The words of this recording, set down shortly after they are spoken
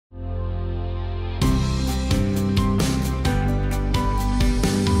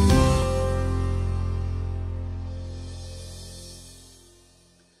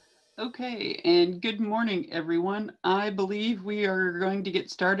Okay, and good morning, everyone. I believe we are going to get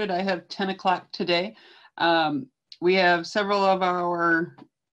started. I have 10 o'clock today. We have several of our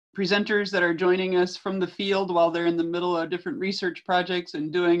presenters that are joining us from the field while they're in the middle of different research projects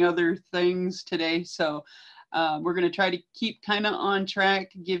and doing other things today. So we're going to try to keep kind of on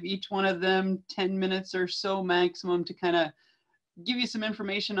track, give each one of them 10 minutes or so maximum to kind of give you some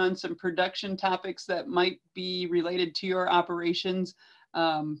information on some production topics that might be related to your operations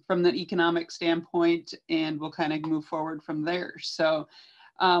from the economic standpoint, and we'll kind of move forward from there. So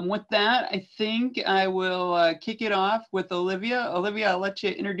with that, I think I will kick it off with Olivia. Olivia, I'll let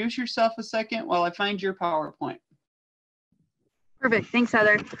you introduce yourself a second while I find your PowerPoint. Perfect. Thanks,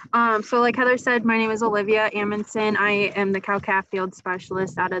 Heather. So like Heather said, my name is Olivia Amundsen. I am the cow-calf field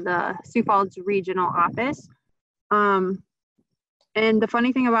specialist out of the Sioux Falls Regional Office. And the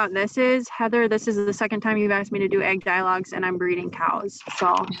funny thing about this is, Heather, this is the second time you've asked me to do ag dialogues, and I'm breeding cows.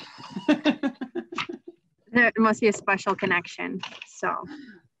 So there must be a special connection. So,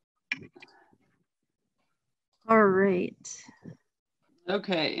 all right.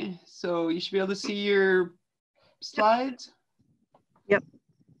 Okay, so you should be able to see your slides. Yep.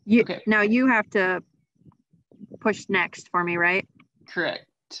 Okay. Now you have to push next for me, right? Correct.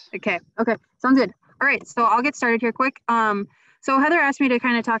 Okay. Sounds good. All right. So I'll get started here quick. So Heather asked me to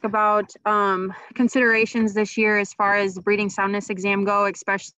kind of talk about considerations this year as far as breeding soundness exam go,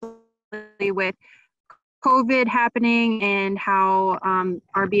 especially with COVID happening and how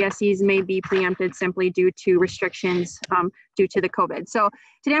our BSEs may be preempted simply due to restrictions due to the COVID. So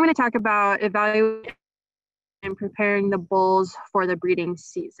today I'm going to talk about evaluating and preparing the bulls for the breeding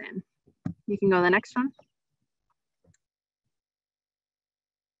season. You can go to the next one.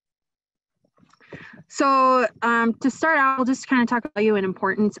 So to start out, I'll just kind of talk about you and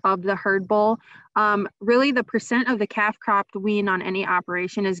importance of the herd bull. Really, the percent of the calf cropped wean on any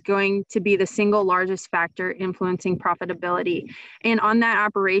operation is going to be the single largest factor influencing profitability. And on that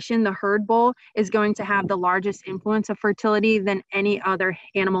operation, the herd bull is going to have the largest influence of fertility than any other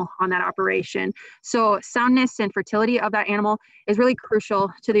animal on that operation. So soundness and fertility of that animal is really crucial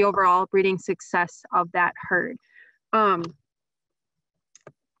to the overall breeding success of that herd.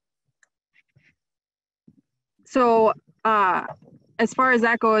 So as far as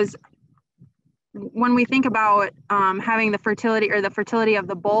that goes, when we think about having the fertility of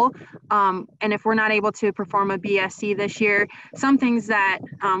the bull, and if we're not able to perform a BSC this year, some things that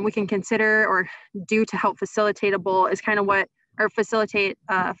we can consider or do to help facilitate a bull is kind of facilitate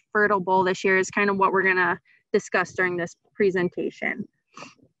a fertile bull this year is kind of what we're gonna discuss during this presentation.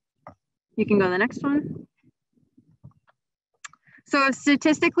 You can go to the next one. So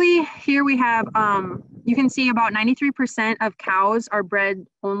statistically, here we have, you can see about 93% of cows are bred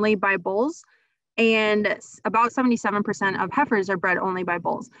only by bulls, and about 77% of heifers are bred only by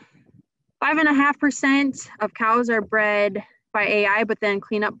bulls. 5.5% of cows are bred by AI, but then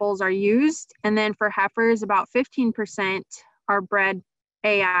cleanup bulls are used. And then for heifers, about 15% are bred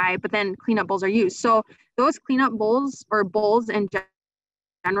AI, but then cleanup bulls are used. So those cleanup bulls or bulls in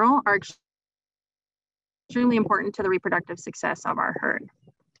general are extremely important to the reproductive success of our herd.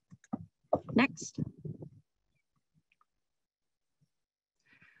 Next.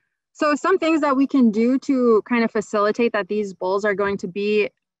 So some things that we can do to kind of facilitate that these bulls are going to be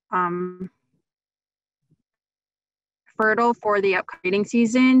fertile for the upcoming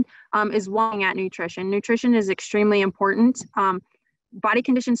season is looking at nutrition. Nutrition is extremely important. Body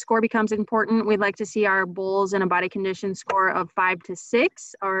condition score becomes important. We'd like to see our bulls in a body condition score of 5 to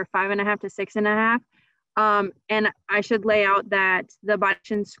 6 or 5.5 to 6.5. And I should lay out that the body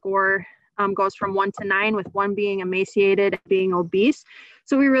condition score goes from 1 to 9, with 1 being emaciated and being obese.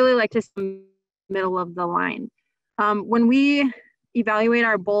 So we really like to see the middle of the line. When we evaluate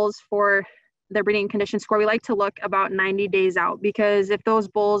our bulls for their breeding condition score, we like to look about 90 days out, because if those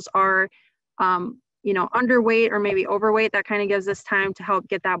bulls are underweight or maybe overweight, that kind of gives us time to help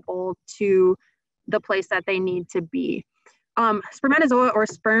get that bull to the place that they need to be. Spermatozoa or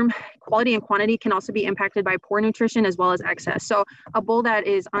sperm quality and quantity can also be impacted by poor nutrition as well as excess. So a bull that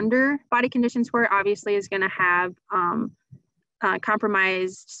is under body condition score obviously is going to have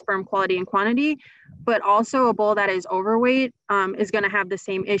compromised sperm quality and quantity, but also a bull that is overweight is going to have the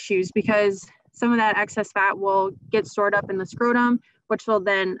same issues, because some of that excess fat will get stored up in the scrotum, which will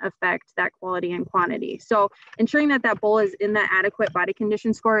then affect that quality and quantity. So ensuring that that bull is in that adequate body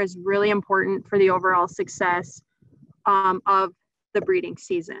condition score is really important for the overall success of the breeding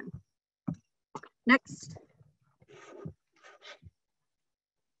season. Next.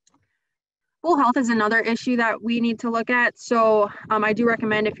 Bull health is another issue that we need to look at. So I do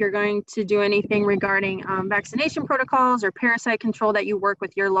recommend, if you're going to do anything regarding vaccination protocols or parasite control, that you work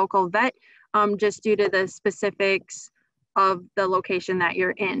with your local vet, just due to the specifics of the location that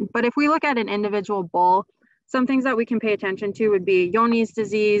you're in. But if we look at an individual bull, some things that we can pay attention to would be Johne's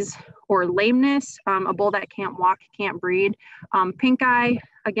disease or lameness, a bull that can't walk, can't breed. Pink eye,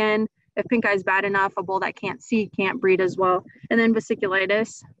 again, if pink eye is bad enough, a bull that can't see can't breed as well. And then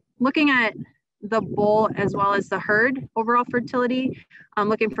vesiculitis. Looking at the bull as well as the herd overall fertility,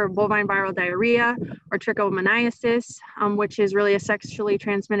 looking for bovine viral diarrhea or trichomoniasis, which is really a sexually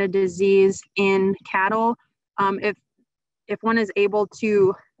transmitted disease in cattle. If one is able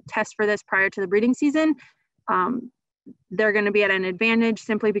to test for this prior to the breeding season, they're going to be at an advantage,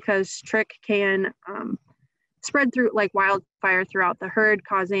 simply because trich can spread through like wildfire throughout the herd,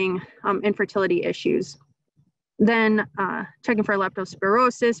 causing infertility issues. Then checking for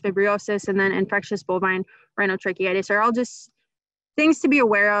leptospirosis, vibriosis, and then infectious bovine rhinotracheitis are all just things to be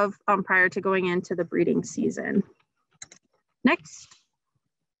aware of prior to going into the breeding season. Next.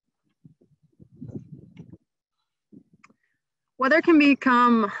 Weather can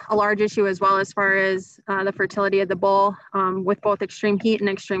become a large issue as well, as far as the fertility of the bull, with both extreme heat and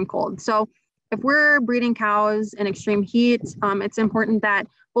extreme cold. So if we're breeding cows in extreme heat, it's important that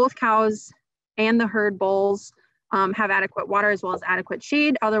both cows and the herd bulls have adequate water as well as adequate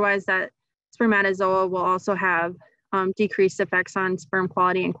shade. Otherwise, that spermatozoa will also have decreased effects on sperm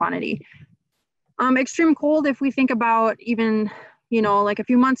quality and quantity. Extreme cold, if we think about even, like a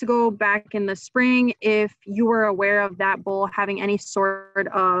few months ago back in the spring, if you were aware of that bull having any sort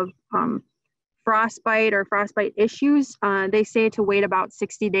of frostbite or frostbite issues, they say to wait about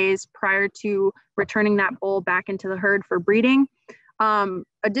 60 days prior to returning that bull back into the herd for breeding.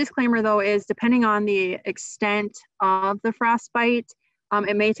 A disclaimer though is, depending on the extent of the frostbite,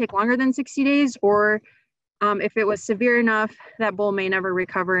 it may take longer than 60 days, or if it was severe enough, that bull may never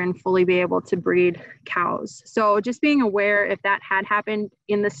recover and fully be able to breed cows. So just being aware, if that had happened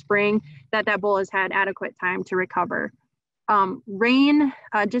in the spring, that bull has had adequate time to recover. Rain,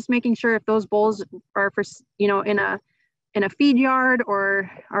 just making sure if those bulls are for, in a feed yard or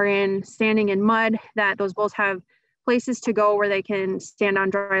are standing in mud, that those bulls have places to go where they can stand on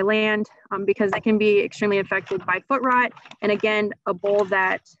dry land, because they can be extremely affected by foot rot. And again, a bull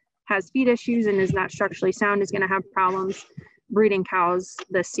that has feed issues and is not structurally sound is going to have problems breeding cows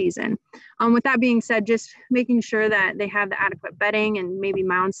this season. With that being said, just making sure that they have the adequate bedding and maybe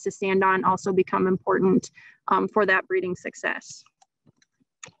mounds to stand on also become important for that breeding success.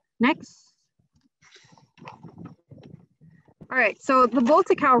 Next. All right, so the bull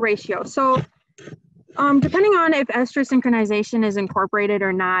to cow ratio. So depending on if estrus synchronization is incorporated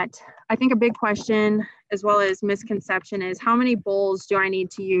or not, I think a big question as well as misconception is, how many bulls do I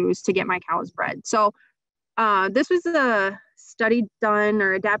need to use to get my cows bred? So this was a study done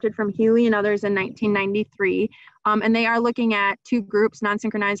or adapted from Healy and others in 1993, and they are looking at two groups,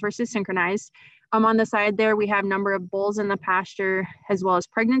 non-synchronized versus synchronized. On the side there, we have number of bulls in the pasture as well as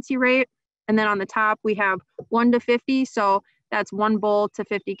pregnancy rate. And then on the top, we have 1 to 50. So that's 1 bull to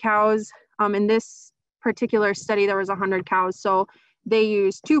 50 cows. In this particular study, there was 100 cows. So they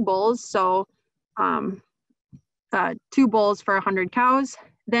used 2 bulls. So 2 bulls for 100 cows.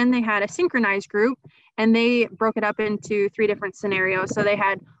 Then they had a synchronized group, and they broke it up into 3 different scenarios. So they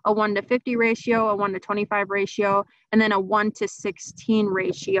had a 1 to 50 ratio, a 1 to 25 ratio, and then a 1 to 16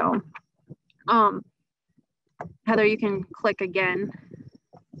 ratio. Heather, you can click again.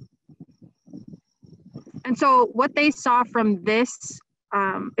 And so what they saw from this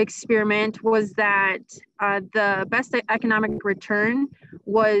experiment was that the best economic return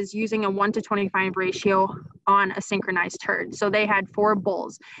was using a 1 to 25 ratio on a synchronized herd. So they had 4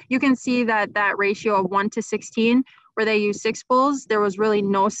 bulls. You can see that that ratio of 1 to 16, where they used 6 bulls, there was really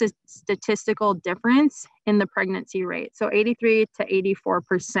no statistical difference in the pregnancy rate. So 83 to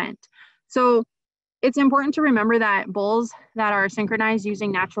 84%. So it's important to remember that bulls that are synchronized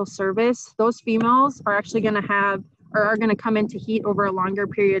using natural service, those females are actually going to have, or are going to come into heat over a longer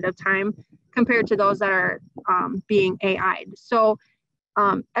period of time compared to those that are being AI'd. So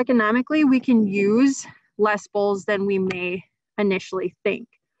economically, we can use less bulls than we may initially think.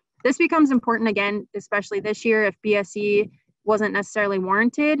 This becomes important again, especially this year, if BSE wasn't necessarily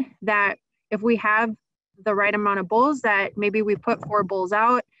warranted, that if we have the right amount of bulls, that maybe we put 4 bulls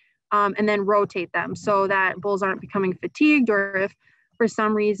out and then rotate them so that bulls aren't becoming fatigued, or if for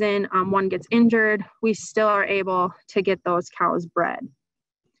some reason one gets injured, we still are able to get those cows bred.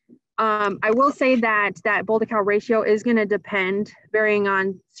 I will say that that bull to cow ratio is going to depend, varying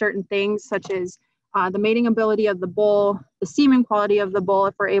on certain things such as the mating ability of the bull, the semen quality of the bull,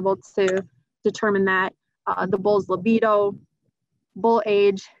 if we're able to determine that, the bull's libido, bull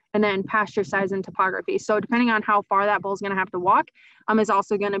age, and then pasture size and topography. So depending on how far that bull is going to have to walk, is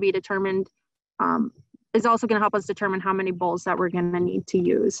also going to be determined, is also going to help us determine how many bulls that we're going to need to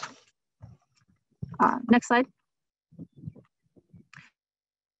use. Next slide.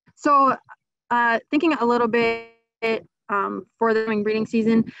 So thinking a little bit for the coming breeding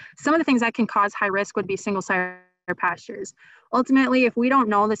season, some of the things that can cause high risk would be single sire pastures. Ultimately, if we don't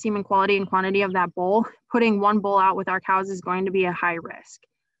know the semen quality and quantity of that bull, putting one bull out with our cows is going to be a high risk.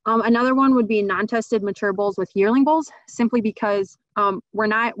 Another one would be non-tested mature bulls with yearling bulls, simply because we're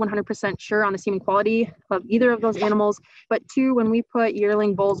not 100% sure on the semen quality of either of those animals. But two, when we put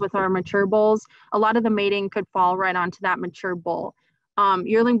yearling bulls with our mature bulls, a lot of the mating could fall right onto that mature bull.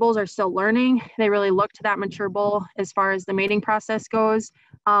 Yearling bulls are still learning. They really look to that mature bull as far as the mating process goes.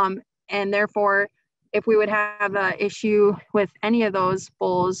 And therefore, if we would have an issue with any of those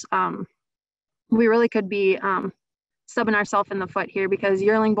bulls, we really could be subbing ourselves in the foot here, because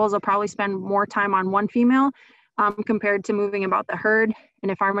yearling bulls will probably spend more time on one female compared to moving about the herd. And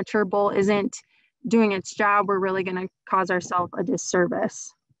if our mature bull isn't doing its job, we're really going to cause ourselves a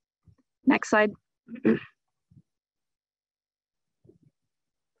disservice. Next slide.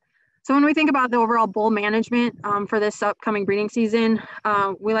 So when we think about the overall bull management for this upcoming breeding season,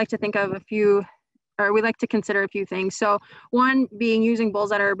 we like to think of we like to consider a few things. So one being using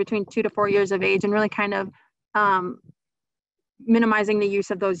bulls that are between 2 to 4 years of age, and really kind of minimizing the use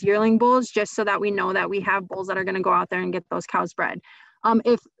of those yearling bulls, just so that we know that we have bulls that are going to go out there and get those cows bred.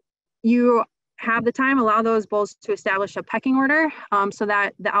 If you have the time, allow those bulls to establish a pecking order so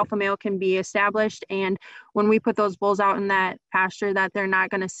that the alpha male can be established. And when we put those bulls out in that pasture, that they're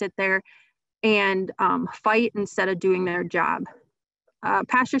not going to sit there and fight instead of doing their job.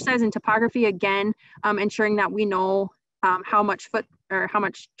 Pasture size and topography, again, ensuring that we know how much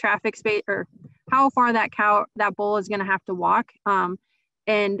traffic space, or how far that bull is going to have to walk.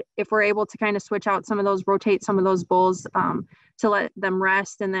 And if we're able to kind of switch out some of those, rotate some of those bulls to let them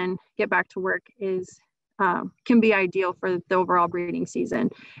rest and then get back to work, can be ideal for the overall breeding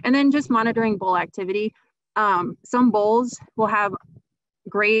season. And then just monitoring bull activity. Some bulls will have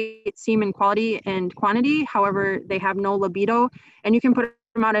great semen quality and quantity, however, they have no libido, and you can put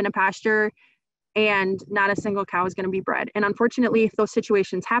them out in a pasture and not a single cow is going to be bred. And unfortunately, those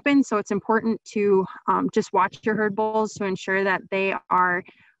situations happen. So it's important to just watch your herd bulls to ensure that they are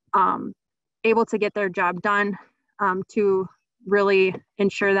able to get their job done, to really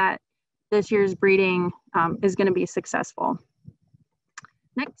ensure that this year's breeding is going to be successful.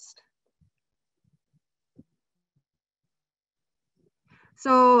 Next.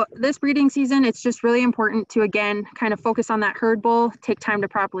 So this breeding season, it's just really important to, again, kind of focus on that herd bull, take time to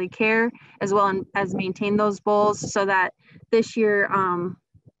properly care, as well as maintain those bulls, so that this year,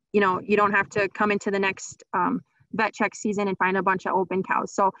 you don't have to come into the next vet check season and find a bunch of open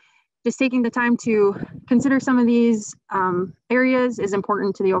cows. So just taking the time to consider some of these areas is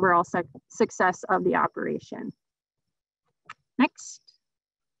important to the overall success of the operation. Next.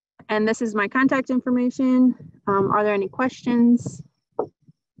 And this is my contact information. Are there any questions?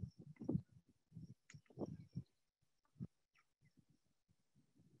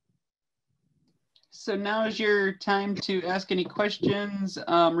 So now is your time to ask any questions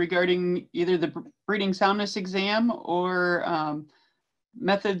regarding either the breeding soundness exam or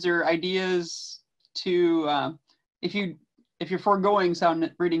methods or ideas to, if you're foregoing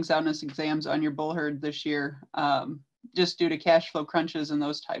breeding soundness exams on your bull herd this year, just due to cash flow crunches and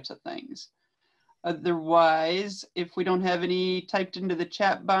those types of things. Otherwise, if we don't have any typed into the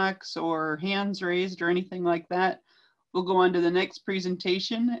chat box or hands raised or anything like that, we'll go on to the next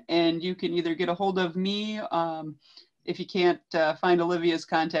presentation, and you can either get a hold of me if you can't find Olivia's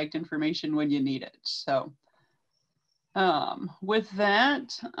contact information when you need it. So with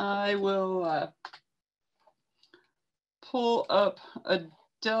that, I will pull up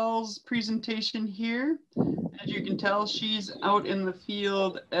Adele's presentation here. As you can tell, she's out in the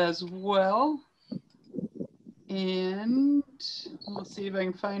field as well. And let's see if I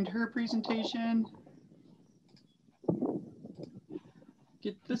can find her presentation.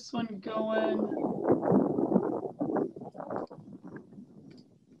 Get this one going.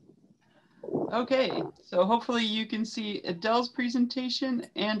 Okay, so hopefully you can see Adele's presentation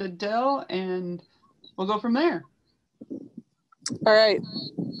and Adele, and we'll go from there. All right,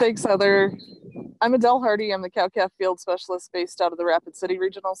 thanks, Heather. I'm Adele Hardy. I'm the cow-calf field specialist based out of the Rapid City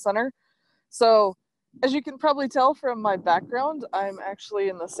Regional Center. So as you can probably tell from my background, I'm actually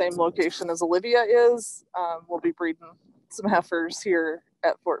in the same location as Olivia is. We'll be breeding some heifers here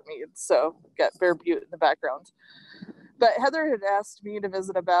at Fort Meade. So got Bear Butte in the background. But Heather had asked me to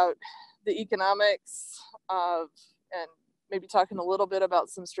visit about the economics of, and maybe talking a little bit about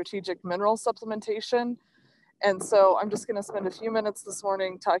some strategic mineral supplementation. And so I'm just going to spend a few minutes this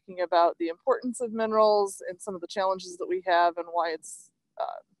morning talking about the importance of minerals and some of the challenges that we have and why it's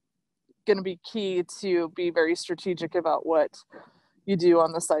going to be key to be very strategic about what you do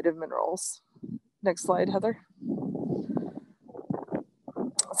on the side of minerals. Next slide, Heather.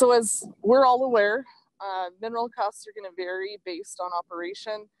 So as we're all aware, mineral costs are going to vary based on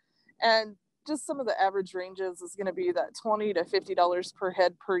operation, and just some of the average ranges is going to be that $20 to $50 per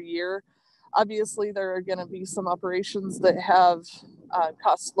head per year. Obviously, there are going to be some operations that have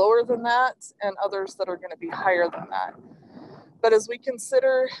costs lower than that and others that are going to be higher than that. But as we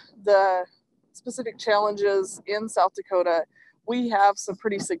consider the specific challenges in South Dakota, we have some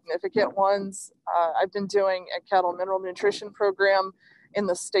pretty significant ones. I've been doing a cattle mineral nutrition program in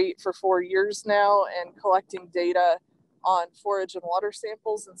the state for 4 years now and collecting data on forage and water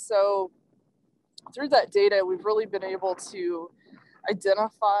samples. And so through that data, we've really been able to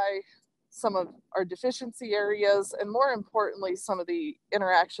identify some of our deficiency areas and, more importantly, some of the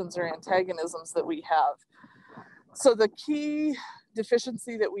interactions or antagonisms that we have. So the key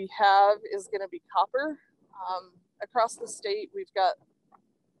deficiency that we have is going to be copper. Across the state, we've got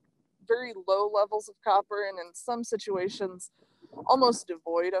very low levels of copper, and in some situations, almost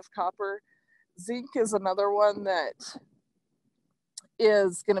devoid of copper. Zinc is another one that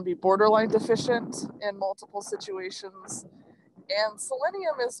is going to be borderline deficient in multiple situations. And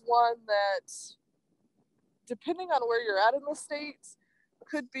selenium is one that, depending on where you're at in the state,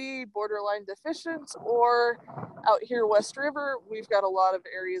 could be borderline deficient, or out here West River, we've got a lot of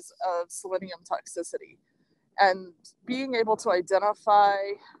areas of selenium toxicity. And being able to identify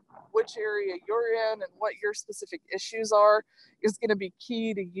which area you're in and what your specific issues are is going to be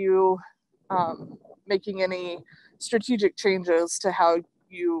key to you making any strategic changes to how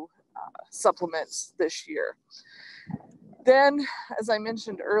you supplement this year. Then, as I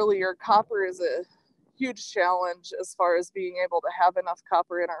mentioned earlier, copper is a huge challenge as far as being able to have enough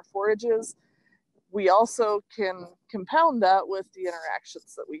copper in our forages. We also can compound that with the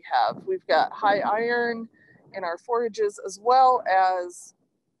interactions that we have. We've got high iron in our forages, as well as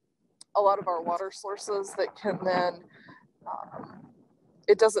a lot of our water sources that can then,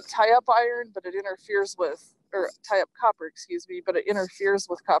 it doesn't tie up iron, but it interferes with, or tie up copper, excuse me, but it interferes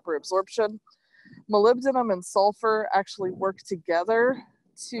with copper absorption. Molybdenum and sulfur actually work together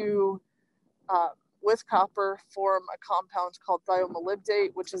to, with copper, form a compound called thiomolybdate,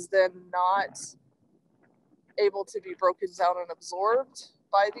 which is then not able to be broken down and absorbed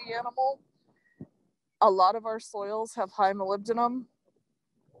by the animal. A lot of our soils have high molybdenum.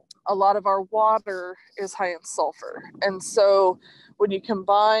 A lot of our water is high in sulfur. And so when you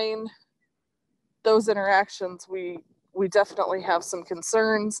combine those interactions, we definitely have some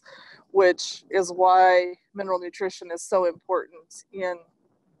concerns, which is why mineral nutrition is so important in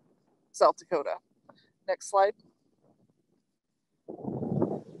South Dakota. Next slide.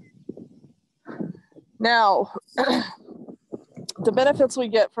 Now, the benefits we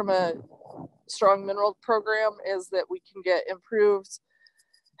get from a strong mineral program is that we can get improved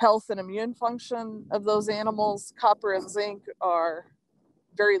health and immune function of those animals. Copper and zinc are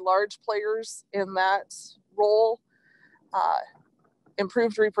very large players in that role.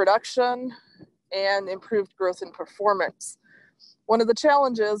 Improved reproduction and improved growth and performance. One of the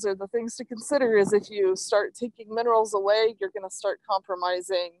challenges or the things to consider is if you start taking minerals away, you're going to start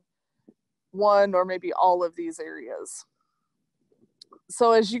compromising one or maybe all of these areas.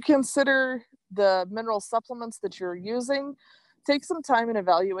 So as you consider the mineral supplements that you're using, take some time and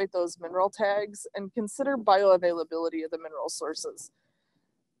evaluate those mineral tags and consider bioavailability of the mineral sources.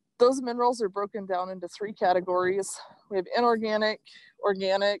 Those minerals are broken down into 3 categories. We have inorganic,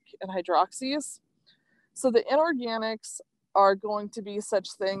 organic, and hydroxys. So the inorganics are going to be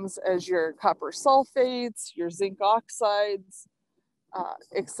such things as your copper sulfates, your zinc oxides,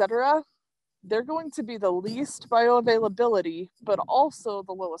 etc. They're going to be the least bioavailability, but also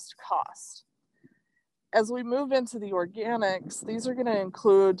the lowest cost. As we move into the organics, these are going to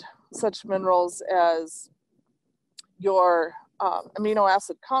include such minerals as your amino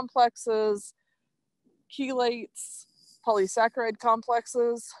acid complexes, chelates, polysaccharide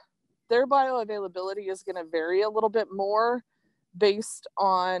complexes. Their bioavailability is going to vary a little bit more based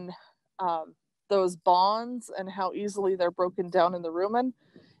on those bonds and how easily they're broken down in the rumen.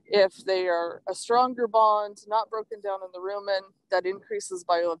 If they are a stronger bond, not broken down in the rumen, that increases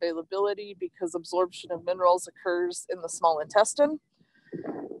bioavailability because absorption of minerals occurs in the small intestine.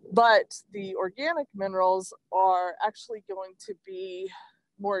 But the organic minerals are actually going to be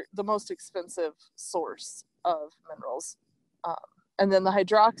the most expensive source of minerals. And then the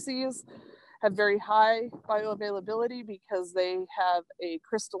hydroxys have very high bioavailability because they have a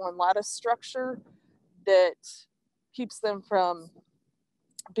crystalline lattice structure that keeps them from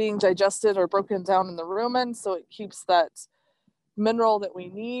being digested or broken down in the rumen. So it keeps that mineral that we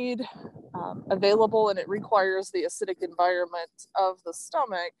need available, and it requires the acidic environment of the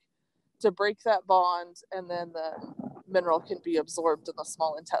stomach to break that bond, and then the mineral can be absorbed in the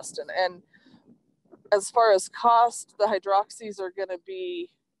small intestine. And as far as cost, the hydroxys are going to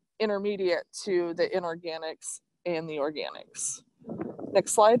be intermediate to the inorganics and the organics.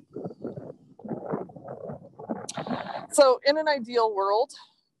 Next slide. So in an ideal world,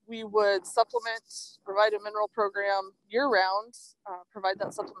 we would supplement, provide a mineral program year-round, provide that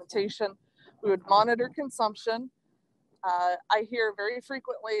supplementation. We would monitor consumption. I hear very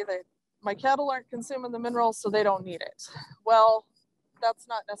frequently that my cattle aren't consuming the minerals, so they don't need it. Well, that's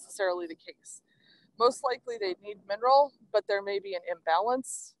not necessarily the case. Most likely they need mineral, but there may be an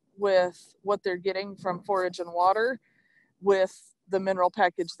imbalance with what they're getting from forage and water with the mineral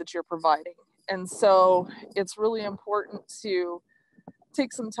package that you're providing. And so it's really important to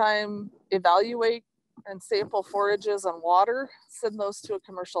take some time, evaluate and sample forages and water, send those to a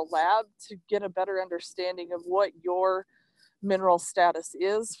commercial lab to get a better understanding of what your mineral status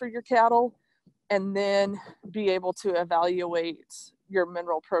is for your cattle, and then be able to evaluate your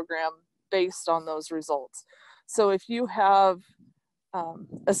mineral program based on those results. So if you have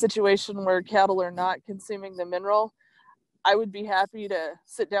a situation where cattle are not consuming the mineral, I would be happy to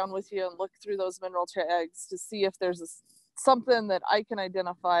sit down with you and look through those mineral tags to see if there's something that I can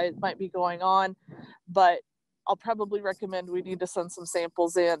identify that might be going on, but I'll probably recommend we need to send some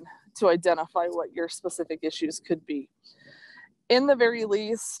samples in to identify what your specific issues could be. In the very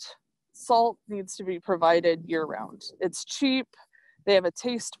least, salt needs to be provided year-round. It's cheap, they have a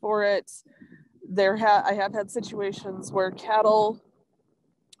taste for it. I have had situations where cattle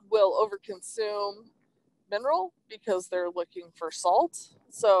will overconsume mineral because they're looking for salt.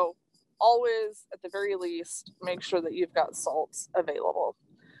 So always, at the very least, make sure that you've got salt available.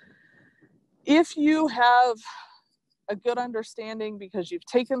 If you have a good understanding because you've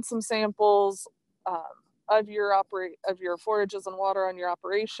taken some samples of your forages and water on your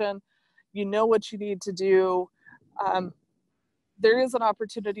operation, you know what you need to do, there is an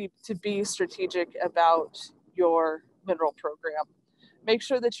opportunity to be strategic about your mineral program. Make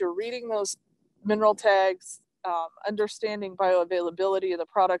sure that you're reading those mineral tags, understanding bioavailability of the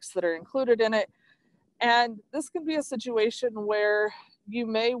products that are included in it. And this can be a situation where you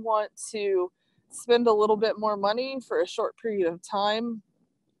may want to spend a little bit more money for a short period of time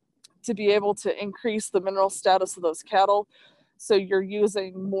to be able to increase the mineral status of those cattle. So you're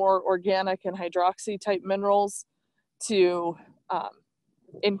using more organic and hydroxy type minerals to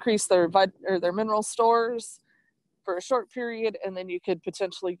increase their mineral stores for a short period, and then you could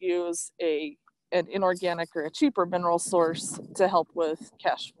potentially use an inorganic or a cheaper mineral source to help with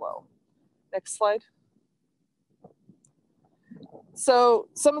cash flow. Next slide. So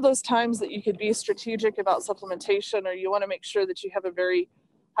some of those times that you could be strategic about supplementation, or you want to make sure that you have a very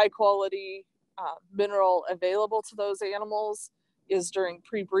high quality mineral available to those animals, is during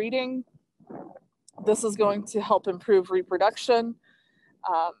pre-breeding. This is going to help improve reproduction.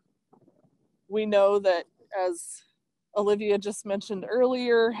 We know that, as Olivia just mentioned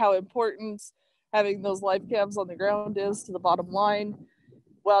earlier, how important having those live calves on the ground is to the bottom line.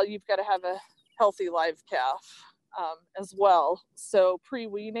 Well, you've got to have a healthy live calf as well. So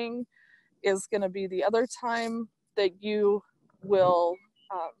pre-weaning is going to be the other time that you will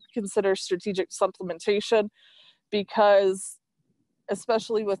consider strategic supplementation, because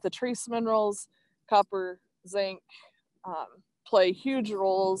especially with the trace minerals, copper, zinc, play huge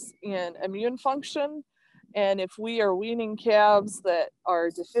roles in immune function. And if we are weaning calves that are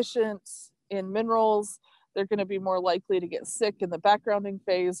deficient in minerals, they're going to be more likely to get sick in the backgrounding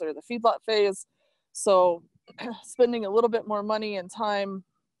phase or the feedlot phase. So spending a little bit more money and time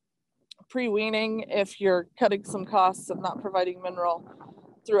pre-weaning, if you're cutting some costs and not providing mineral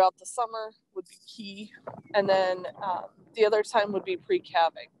throughout the summer, would be key. And then the other time would be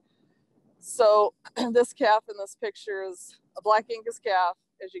pre-calving. So this calf in this picture is a black Angus calf.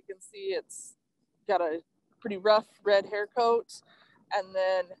 As you can see, it's got a pretty rough red hair coat, and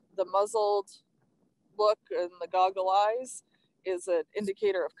then the muzzled look and the goggle eyes is an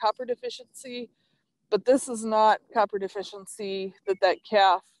indicator of copper deficiency. But this is not copper deficiency that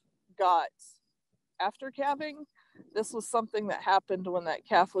calf got after calving. This was something that happened when that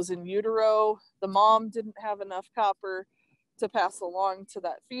calf was in utero. The mom didn't have enough copper to pass along to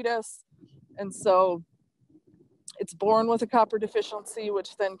that fetus. And so It's born with a copper deficiency,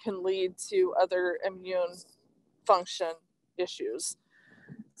 which then can lead to other immune function issues.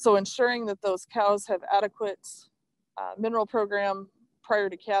 So ensuring that those cows have adequate mineral program prior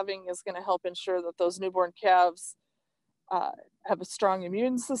to calving is going to help ensure that those newborn calves have a strong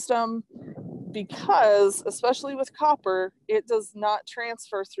immune system, because especially with copper, it does not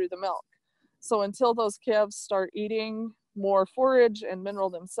transfer through the milk. So until those calves start eating more forage and mineral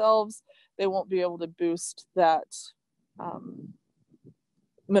themselves, they won't be able to boost that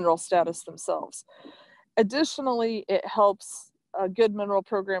mineral status themselves. Additionally, it helps, a good mineral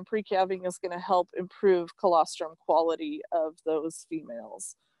program pre-calving is going to help improve colostrum quality of those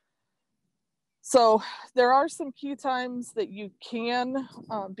females. So there are some key times that you can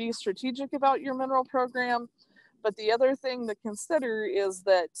be strategic about your mineral program, but the other thing to consider is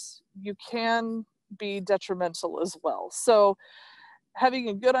that you can be detrimental as well. So having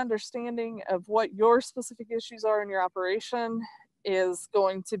a good understanding of what your specific issues are in your operation is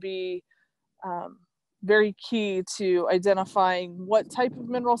going to be very key to identifying what type of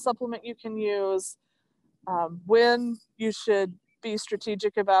mineral supplement you can use, when you should be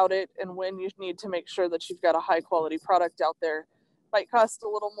strategic about it, and when you need to make sure that you've got a high quality product out there. Might cost a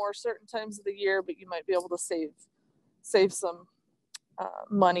little more certain times of the year, but you might be able to save some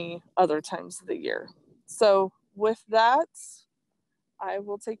money other times of the year. So with that, I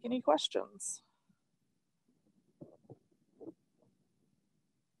will take any questions.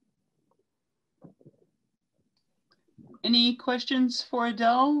 Any questions for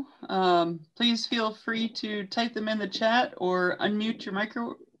Adele? Please feel free to type them in the chat or unmute your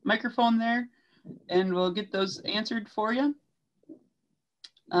microphone there, and we'll get those answered for you.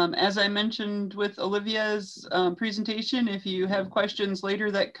 As I mentioned with Olivia's presentation, if you have questions later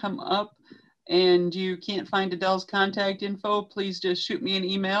that come up and you can't find Adele's contact info, please just shoot me an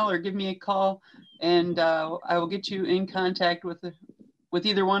email or give me a call, and I will get you in contact with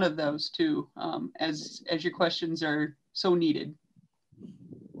either one of those two as your questions are so needed.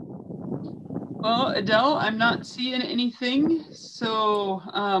 Well, Adele, I'm not seeing anything. So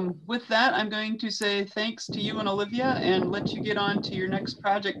with that, I'm going to say thanks to you and Olivia and let you get on to your next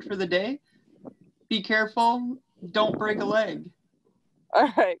project for the day. Be careful, don't break a leg.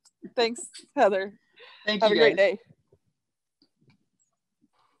 All right, thanks, Heather. Thank you, Have a great day.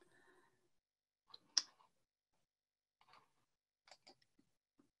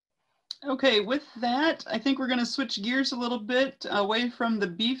 Okay, with that, I think we're going to switch gears a little bit away from the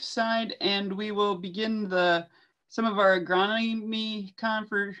beef side, and we will begin some of our agronomy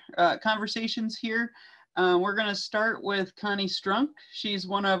conversations here. We're going to start with Connie Strunk. She's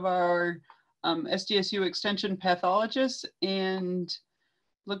one of our SDSU Extension pathologists, and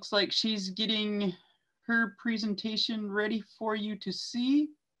looks like she's getting her presentation ready for you to see.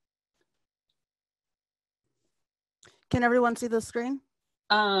 Can everyone see the screen?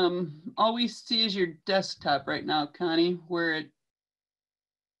 All we see is your desktop right now, Connie, where it.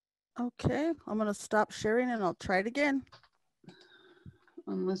 Okay, I'm gonna stop sharing and I'll try it again.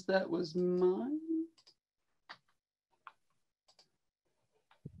 Unless that was mine.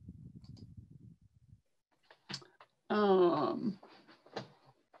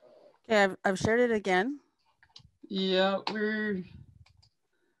 Okay, I've shared it again. Yeah, I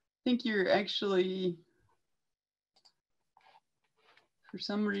think you're actually, for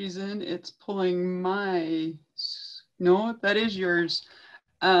some reason, it's pulling my, no, that is yours.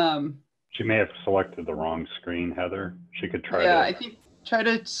 She may have selected the wrong screen, Heather. She could try yeah, to. I think try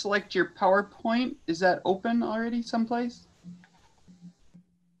to select your PowerPoint. Is that open already someplace?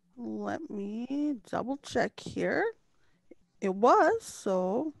 Let me double check here. It was,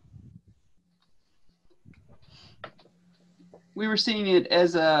 so. We were seeing it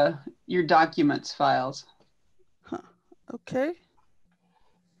as your documents files. Huh. Okay.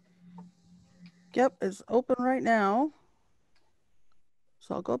 Yep, it's open right now.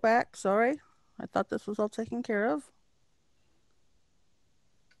 So I'll go back. Sorry, I thought this was all taken care of.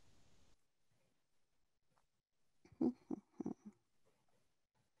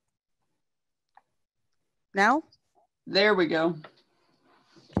 Now? There we go.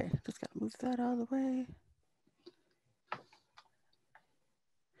 Okay, just gotta move that out of the way.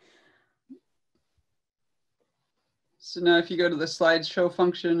 So now if you go to the slideshow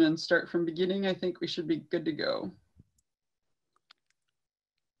function and start from beginning, I think we should be good to go.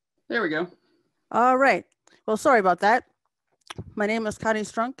 There we go. All right. Well, sorry about that. My name is Connie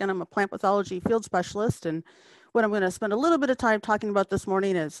Strunk and I'm a plant pathology field specialist. And what I'm going to spend a little bit of time talking about this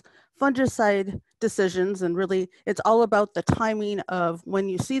morning is fungicide decisions. And really, it's all about the timing of when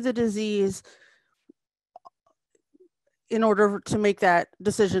you see the disease in order to make that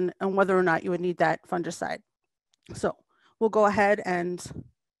decision on whether or not you would need that fungicide. So we'll go ahead and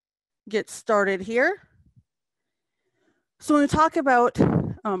get started here. So when we talk about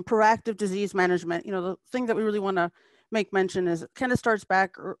proactive disease management, the thing that we really want to make mention is it kind of starts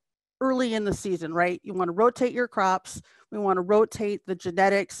back early in the season, right? You want to rotate your crops. We want to rotate the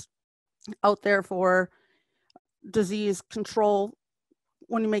genetics out there for disease control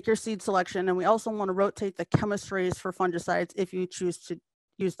when you make your seed selection. And we also want to rotate the chemistries for fungicides if you choose to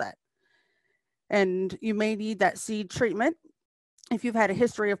use that. And you may need that seed treatment if you've had a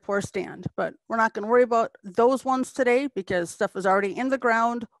history of poor stand, but we're not going to worry about those ones today because stuff is already in the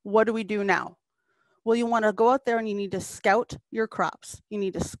ground. What do we do now? Well, you want to go out there and you need to scout your crops. You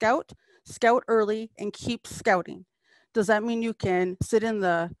need to scout early, and keep scouting. Does that mean you can sit in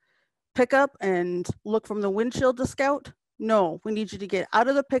the pickup and look from the windshield to scout? No, we need you to get out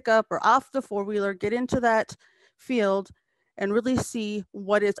of the pickup or off the four-wheeler, get into that field and really see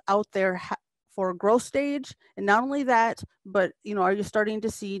what is out there for growth stage. And not only that, but are you starting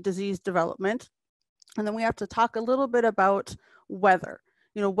to see disease development? And then we have to talk a little bit about weather.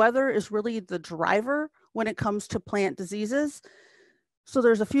 Weather is really the driver when it comes to plant diseases. So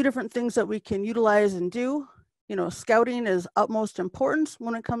there's a few different things that we can utilize and do. Scouting is utmost importance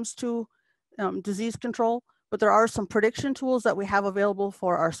when it comes to disease control, but there are some prediction tools that we have available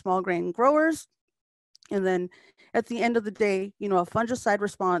for our small grain growers. And then at the end of the day, a fungicide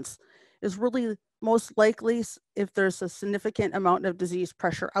response is really most likely if there's a significant amount of disease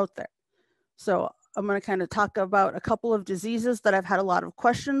pressure out there. So I'm going to kind of talk about a couple of diseases that I've had a lot of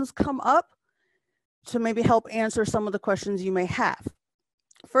questions come up to maybe help answer some of the questions you may have.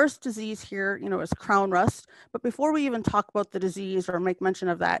 First disease here, is crown rust. But before we even talk about the disease or make mention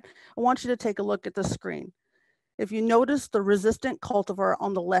of that, I want you to take a look at the screen. If you notice the resistant cultivar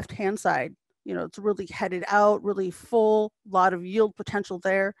on the left-hand side, it's really headed out, really full, a lot of yield potential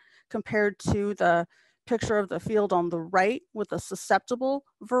there compared to the picture of the field on the right with a susceptible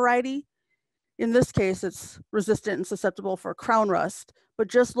variety. In this case, it's resistant and susceptible for crown rust, but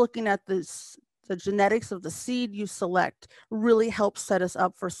just looking at the genetics of the seed you select really helps set us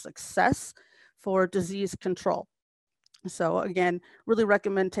up for success for disease control. So again, really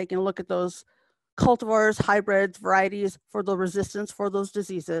recommend taking a look at those cultivars, hybrids, varieties for the resistance for those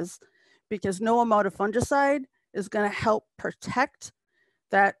diseases, because no amount of fungicide is going to help protect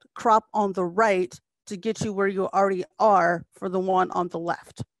that crop on the right to get you where you already are for the one on the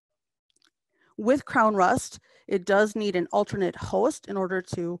left. With crown rust, it does need an alternate host in order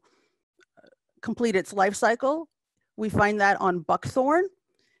to complete its life cycle. We find that on buckthorn,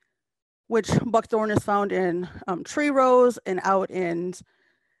 which buckthorn is found in tree rows and out in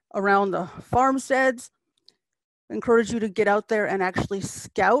around the farmsteads. I encourage you to get out there and actually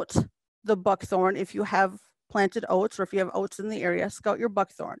scout the buckthorn. If you have planted oats or if you have oats in the area, scout your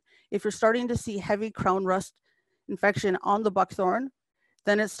buckthorn. If you're starting to see heavy crown rust infection on the buckthorn,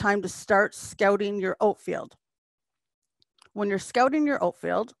 then it's time to start scouting your oat field. When you're scouting your oat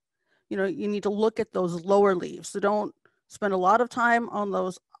field, you need to look at those lower leaves. So don't spend a lot of time on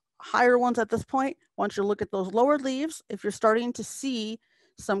those higher ones at this point. Once you look at those lower leaves, if you're starting to see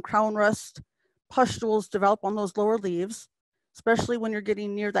some crown rust pustules develop on those lower leaves, especially when you're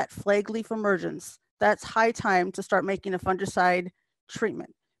getting near that flag leaf emergence, that's high time to start making a fungicide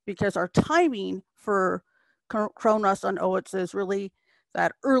treatment, because our timing for crown rust on oats is really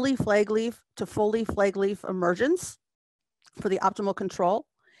that early flag leaf to fully flag leaf emergence for the optimal control.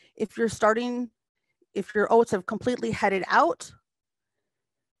 If your oats have completely headed out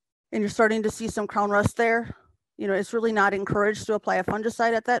and you're starting to see some crown rust there, it's really not encouraged to apply a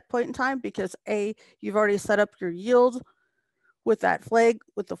fungicide at that point in time, because you've already set up your yield with the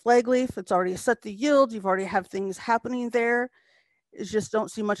flag leaf. It's already set the yield. You've already have things happening there. It's just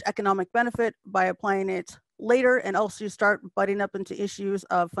don't see much economic benefit by applying it later. And also you start butting up into issues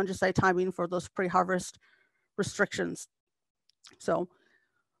of fungicide timing for those pre-harvest restrictions. So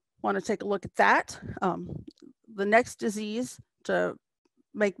want to take a look at that. The next disease to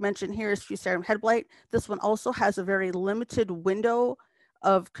make mention here is Fusarium head blight. This one also has a very limited window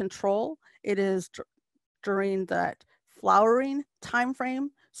of control. It is during that flowering time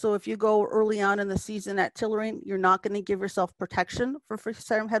frame. So if you go early on in the season at tillering, you're not going to give yourself protection for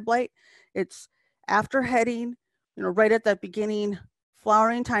Fusarium head blight. It's after heading, right at that beginning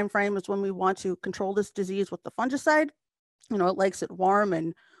flowering time frame is when we want to control this disease with the fungicide. It likes it warm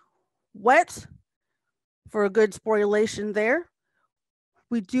and wet for a good sporulation there.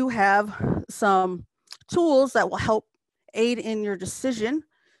 We do have some tools that will help aid in your decision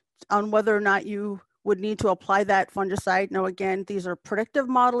on whether or not you would need to apply that fungicide. Now, again, these are predictive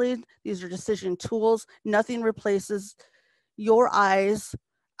modeling. These are decision tools. Nothing replaces your eyes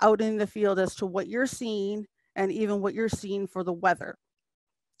out in the field as to what you're seeing and even what you're seeing for the weather.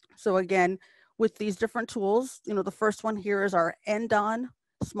 So again, with these different tools, the first one here is our ENDON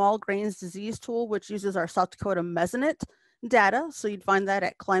small grains disease tool, which uses our South Dakota mesonet data. So you'd find that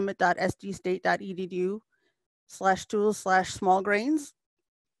at climate.sdstate.edu/tools/small grains.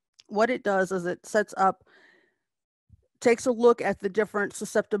 What it does is it takes a look at the different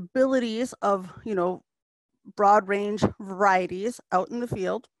susceptibilities of, broad range varieties out in the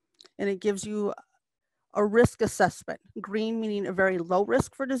field, and it gives you a risk assessment. Green meaning a very low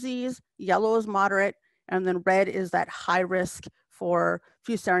risk for disease, yellow is moderate, and then red is that high risk for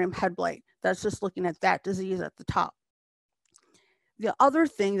Fusarium head blight. That's just looking at that disease at the top. The other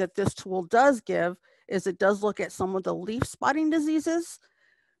thing that this tool does give is it does look at some of the leaf spotting diseases.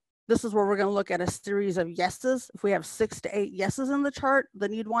 This is where we're going to look at a series of yeses. If we have 6 to 8 yeses in the chart,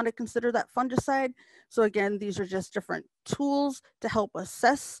 then you'd want to consider that fungicide. So again, these are just different tools to help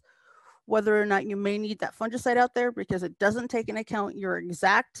assess whether or not you may need that fungicide out there, because it doesn't take into account your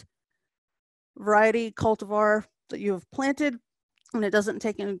exact variety cultivar that you have planted, and it doesn't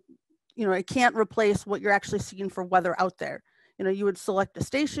take in, it can't replace what you're actually seeing for weather out there. You would select a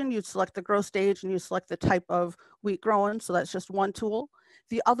station, you'd select the growth stage, and you select the type of wheat growing. So that's just one tool.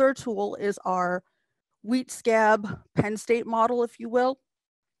 The other tool is our wheat scab Penn State model, if you will,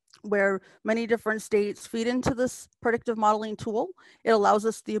 where many different states feed into this predictive modeling tool. It allows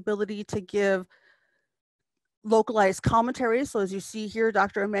us the ability to give localized commentaries. So as you see here,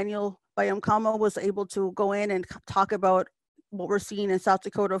 Dr. Emmanuel Bayamkama was able to go in and talk about what we're seeing in South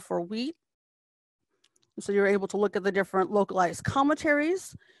Dakota for wheat. So you're able to look at the different localized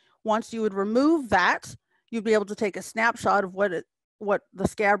commentaries. Once you would remove that, you'd be able to take a snapshot of what the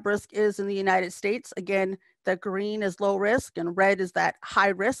scab risk is in the United States. Again, that green is low risk and red is that high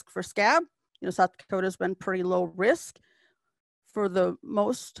risk for scab. South Dakota has been pretty low risk for the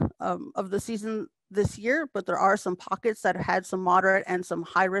most of the season this year, but there are some pockets that have had some moderate and some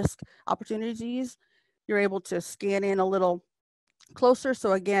high risk opportunities. You're able to scan in a little closer.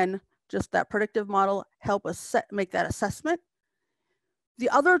 So again, just that predictive model help us make that assessment. The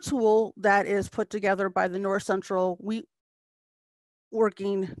other tool that is put together by the North Central Wheat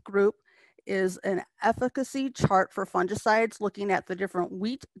Working Group is an efficacy chart for fungicides, looking at the different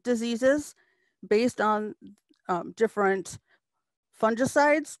wheat diseases based on different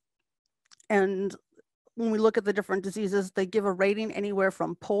fungicides. And when we look at the different diseases, they give a rating anywhere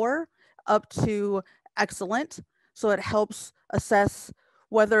from poor up to excellent. So it helps assess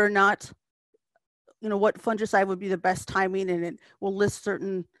whether or not, what fungicide would be the best timing, and it will list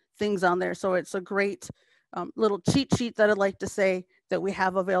certain things on there. So it's a great little cheat sheet that I'd like to say that we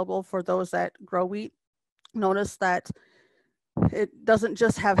have available for those that grow wheat. Notice that it doesn't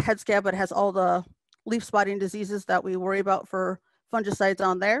just have head scab, but it has all the leaf spotting diseases that we worry about for fungicides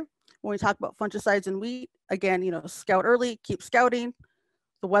on there. When we talk about fungicides in wheat, again, scout early, keep scouting.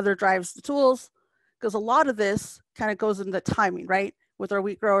 The weather drives the tools, because a lot of this kind of goes in the timing, right? With our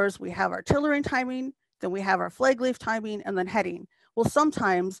wheat growers, we have our tillering timing, then we have our flag leaf timing, and then heading. Well,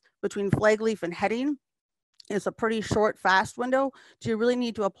 sometimes between flag leaf and heading is a pretty short, fast window. Do you really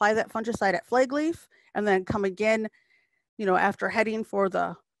need to apply that fungicide at flag leaf and then come again, after heading for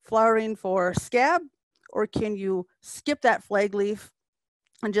the flowering for scab? Or can you skip that flag leaf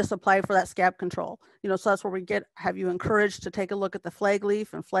and just apply for that scab control? So that's where we have you encouraged to take a look at the flag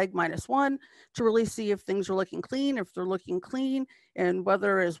leaf and flag -1 to really see if things are looking clean. If they're looking clean and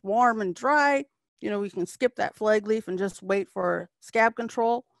weather is warm and dry, we can skip that flag leaf and just wait for scab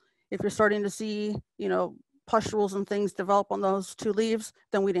control. If you're starting to see, pustules and things develop on those 2 leaves,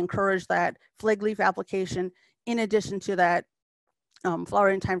 then we'd encourage that flag leaf application in addition to that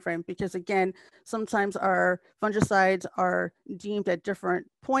flowering time frame, because again, sometimes our fungicides are deemed at different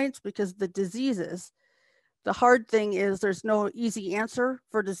points because the diseases. The hard thing is there's no easy answer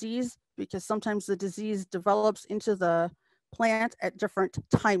for disease, because sometimes the disease develops into the plant at different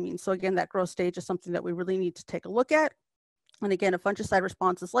timings. So again, that growth stage is something that we really need to take a look at. And again, a fungicide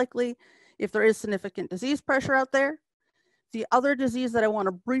response is likely if there is significant disease pressure out there. The other disease that I want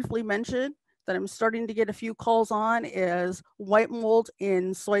to briefly mention that I'm starting to get a few calls on is white mold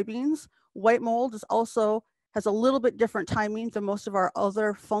in soybeans. White mold has a little bit different timing than most of our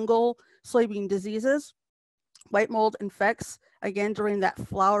other fungal soybean diseases. White mold infects, again, during that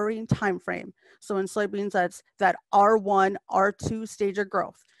flowering time frame. So in soybeans, that's that R1, R2 stage of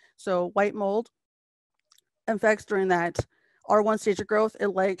growth. So white mold infects during that R1 stage of growth. It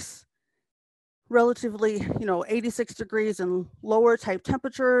likes relatively, 86 degrees and lower type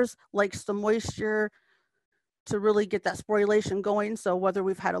temperatures, likes the moisture to really get that sporulation going. So whether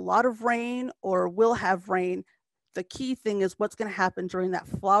we've had a lot of rain or will have rain, the key thing is what's going to happen during that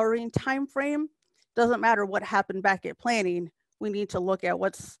flowering time frame. doesn't matter what happened back at planning, we need to look at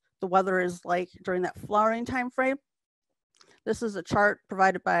what's the weather is like during that flowering time frame. This is a chart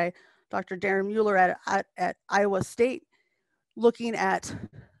provided by Dr. Darren Mueller at Iowa State, looking at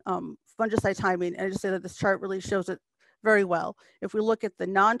fungicide timing. And I just say that this chart really shows it very well. If we look at the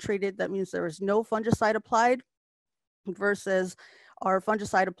non-treated, that means there is no fungicide applied, versus our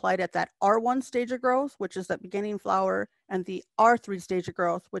fungicide applied at that R1 stage of growth, which is that beginning flower, and the R3 stage of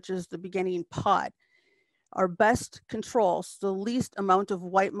growth, which is the beginning pod. Our best control, so the least amount of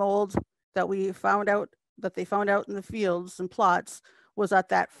white mold that we found out, that they found out in the fields and plots, was at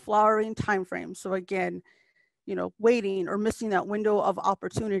that flowering time frame. So again, you know, waiting or missing that window of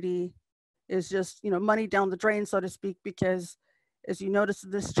opportunity is just, you know, money down the drain, so to speak, because as you notice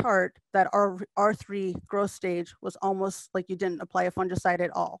in this chart, that R3 growth stage was almost like you didn't apply a fungicide at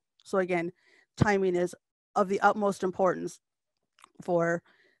all. So again, timing is of the utmost importance for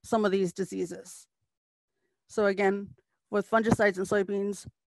some of these diseases. So again, with fungicides in soybeans,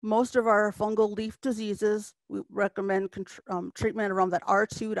 most of our fungal leaf diseases, we recommend treatment around that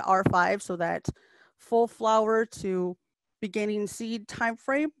R2 to R5, so that full flower to beginning seed time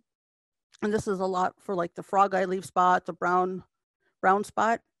frame. And this is a lot for like the frog eye leaf spot, the brown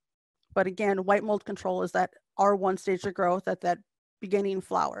spot. But again, white mold control is that R1 stage of growth at that beginning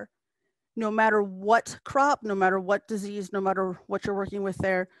flower. No matter what crop, no matter what disease, no matter what you're working with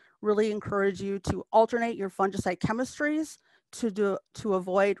there, really encourage you to alternate your fungicide chemistries to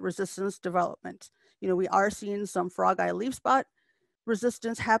avoid resistance development. You know, we are seeing some frog eye leaf spot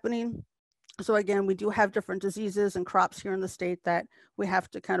resistance happening. So again, we do have different diseases and crops here in the state that we have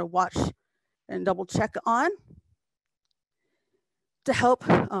to kind of watch and double check on to help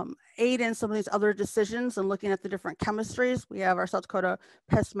aid in some of these other decisions and looking at the different chemistries. We have our South Dakota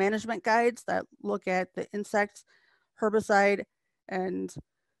pest management guides that look at the insects, herbicide, and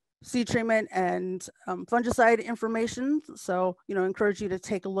seed treatment and fungicide information. So, you know, encourage you to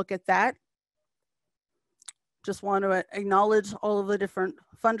take a look at that. Just want to acknowledge all of the different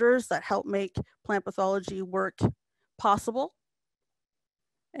funders that help make plant pathology work possible.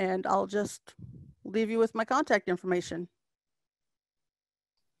 And I'll just leave you with my contact information.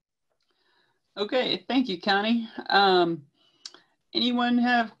 Okay, thank you, Connie. Anyone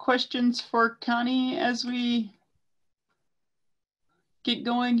have questions for Connie as we get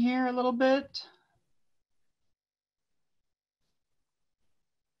going here a little bit?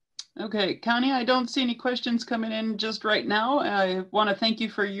 Okay, Connie, I don't see any questions coming in just right now. I want to thank you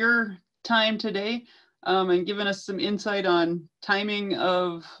for your time today and giving us some insight on timing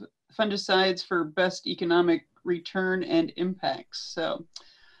of fungicides for best economic return and impacts. So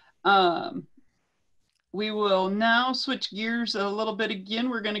we will now switch gears a little bit again.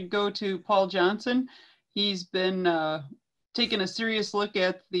 We're going to go to Paul Johnson. He's been taking a serious look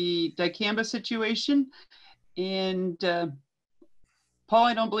at the dicamba situation. And Paul,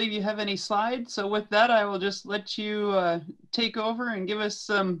 I don't believe you have any slides. So with that, I will just let you take over and give us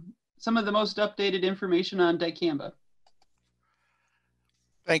some of the most updated information on dicamba.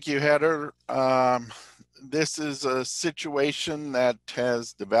 Thank you, Heather. This is a situation that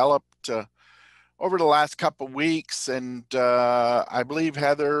has developed over the last couple of weeks, and I believe,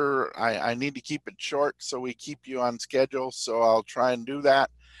 Heather, I need to keep it short so we keep you on schedule, so I'll try and do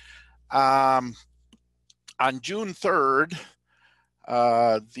that. On June 3rd,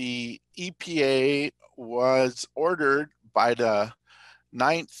 the EPA was ordered by the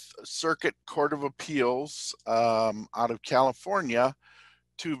Ninth Circuit Court of Appeals out of California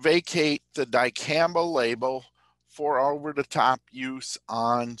to vacate the dicamba label for over-the-top use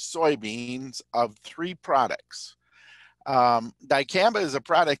on soybeans of 3 products. Dicamba is a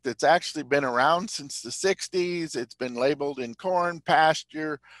product that's actually been around since the 60s. It's been labeled in corn,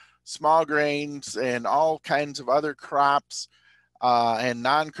 pasture, small grains, and all kinds of other crops and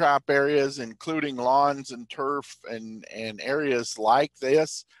non-crop areas, including lawns and turf and areas like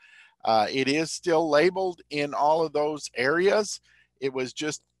this. It is still labeled in all of those areas. It was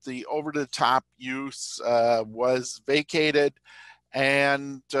just the over-the-top use was vacated,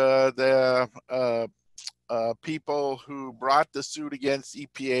 and the people who brought the suit against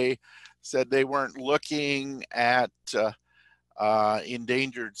EPA said they weren't looking at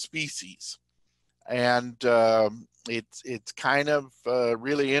endangered species. And it's kind of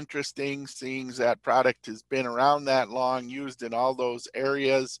really interesting seeing that product has been around that long, used in all those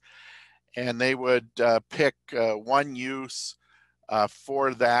areas, and they would pick one use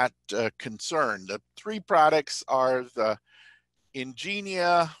for that concern. The 3 products are the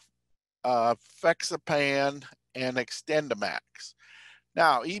Ingenia, Fexapan, and Extendamax.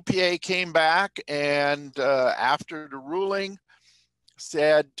 Now, EPA came back and after the ruling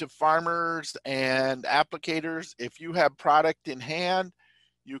said to farmers and applicators, if you have product in hand,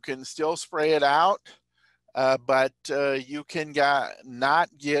 you can still spray it out, but you can not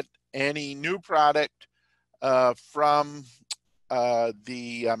get any new product from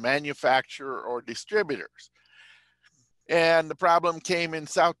the manufacturer or distributors. And the problem came in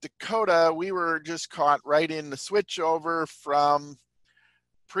South Dakota. We were just caught right in the switchover from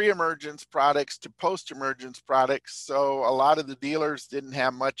pre-emergence products to post-emergence products. So a lot of the dealers didn't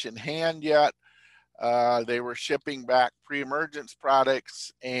have much in hand yet. They were shipping back pre-emergence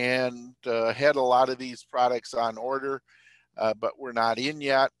products and had a lot of these products on order, but were not in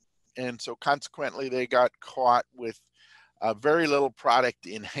yet. And so consequently, they got caught with very little product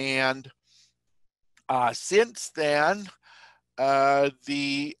in hand. Since then,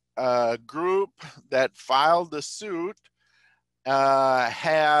 the group that filed the suit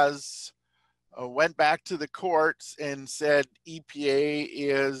has went back to the courts and said EPA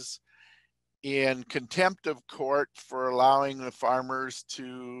is in contempt of court for allowing the farmers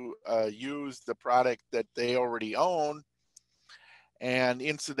to use the product that they already own. And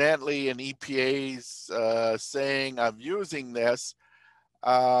incidentally, in EPA's saying of using this,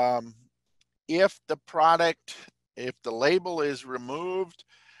 if the label is removed,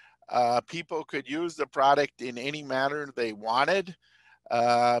 people could use the product in any manner they wanted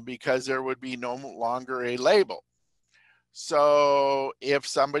because there would be no longer a label. So if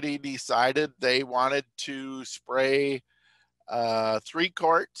somebody decided they wanted to spray 3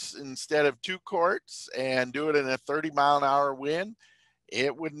 quarts instead of 2 quarts and do it in a 30-mile-an-hour wind,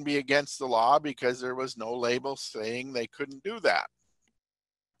 it wouldn't be against the law because there was no label saying they couldn't do that.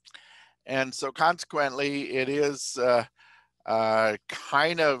 And so consequently, it is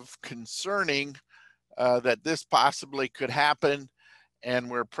kind of concerning that this possibly could happen,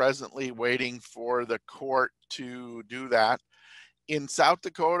 and we're presently waiting for the court to do that. In South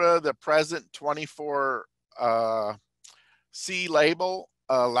Dakota, the present 24C label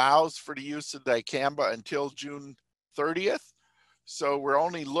allows for the use of dicamba until June 30th. So we're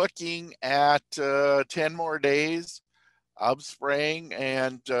only looking at 10 more days of spraying,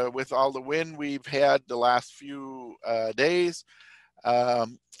 and with all the wind we've had the last few days,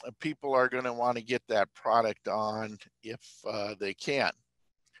 people are going to want to get that product on if they can.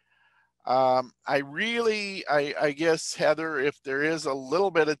 I guess, Heather, if there is a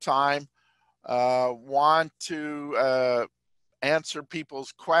little bit of time, want to answer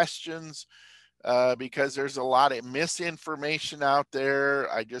people's questions because there's a lot of misinformation out there.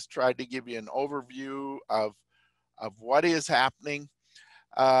 I just tried to give you an overview of what is happening.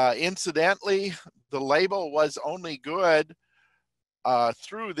 Incidentally, the label was only good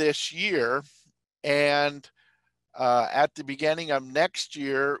through this year, and at the beginning of next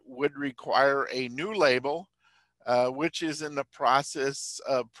year would require a new label, which is in the process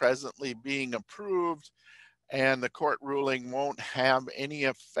of presently being approved, and the court ruling won't have any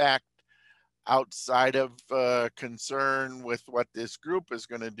effect outside of concern with what this group is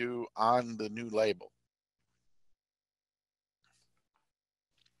going to do on the new label.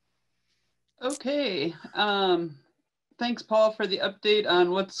 Okay. Thanks, Paul, for the update on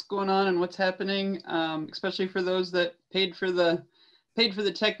what's going on and what's happening, especially for those that paid for the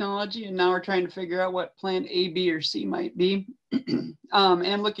technology, and now we're trying to figure out what plan A, B, or C might be,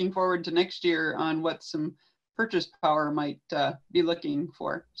 and looking forward to next year on what some purchase power might be looking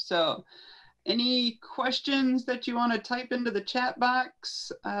for. So, any questions that you want to type into the chat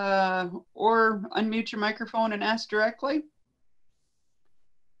box or unmute your microphone and ask directly?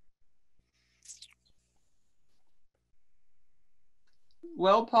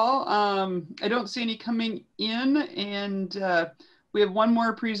 Well, Paul, I don't see any coming in, and we have one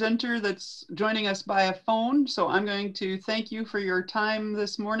more presenter that's joining us by a phone. So I'm going to thank you for your time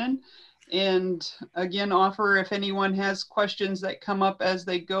this morning, and again, offer if anyone has questions that come up as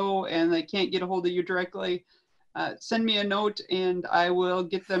they go and they can't get a hold of you directly, send me a note and I will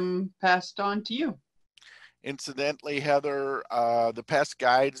get them passed on to you. Incidentally, Heather, the pest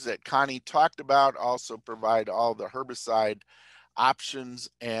guides that Connie talked about also provide all the herbicide options,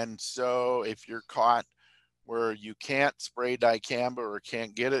 and so if you're caught where you can't spray dicamba or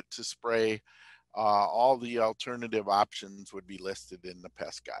can't get it to spray, all the alternative options would be listed in the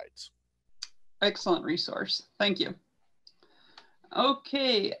pest guides. Excellent resource. Thank you.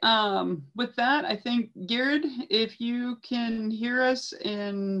 Okay, with that, I think, Garrett, if you can hear us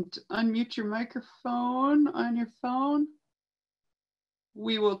and unmute your microphone on your phone,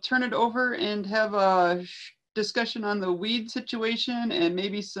 we will turn it over and have a discussion on the weed situation and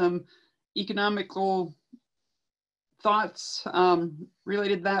maybe some economical thoughts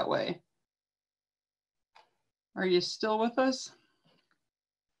related that way. Are you still with us?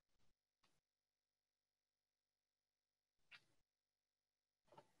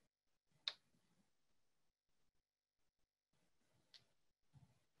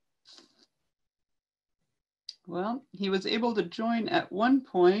 Well, he was able to join at one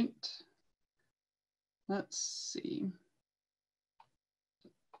point. Let's see.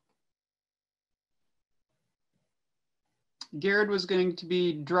 Garrett was going to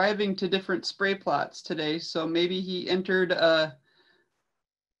be driving to different spray plots today, so maybe he entered a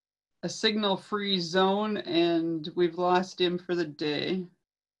signal-free zone and we've lost him for the day.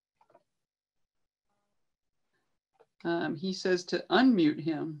 He says to unmute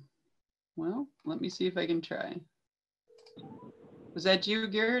him. Well, let me see if I can try. Was that you,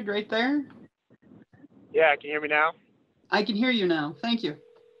 Garrett, right there? Yeah, can you hear me now? I can hear you now. Thank you.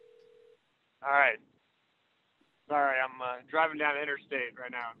 All right. Sorry, I'm driving down the interstate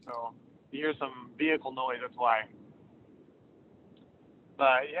right now, so you hear some vehicle noise, that's why.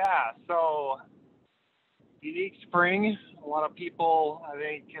 But yeah, so unique spring. A lot of people, I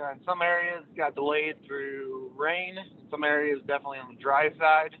think, in some areas got delayed through rain. In some areas, definitely on the dry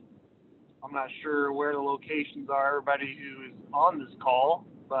side. I'm not sure where the locations are, everybody who is on this call,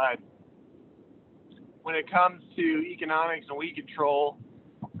 but when it comes to economics and weed control,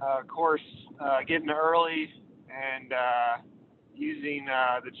 of course, getting early and using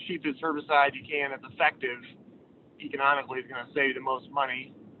the cheapest herbicide you can that's effective economically is going to save you the most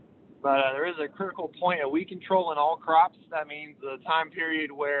money. But there is a critical point of weed control in all crops. That means the time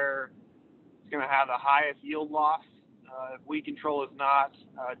period where it's going to have the highest yield loss. If weed control is not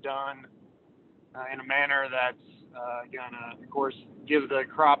done in a manner that's going to, of course, give the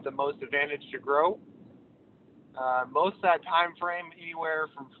crop the most advantage to grow. Most of that time frame, anywhere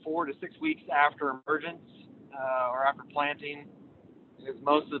from 4 to 6 weeks after emergence or after planting, is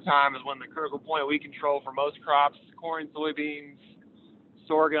most of the time is when the critical point of weed control for most crops, corn, soybeans,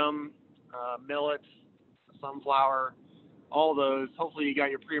 sorghum, millet, sunflower, all those. Hopefully you got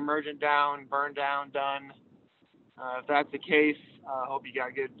your pre-emergent down, burn down, done. If that's the case, I hope you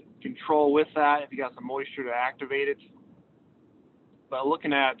got good control with that, if you got some moisture to activate it. But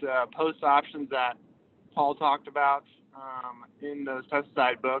looking at post options that Paul talked about in those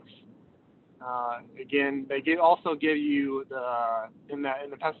pesticide books, again, they also give you in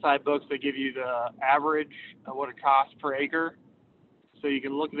the pesticide books, they give you the average of what it costs per acre. So you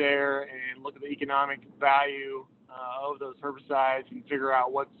can look there and look at the economic value of those herbicides and figure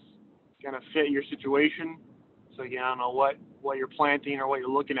out what's going to fit your situation. So again, I don't know what you're planting or what you're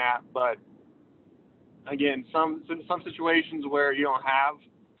looking at, but again, some situations where you don't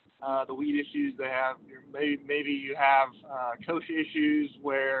have the weed issues they have, maybe you have kochia issues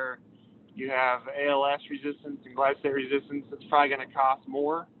where you have ALS resistance and glyphosate resistance. It's probably going to cost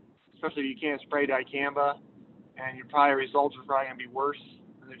more, especially if you can't spray dicamba, and your probably results are probably going to be worse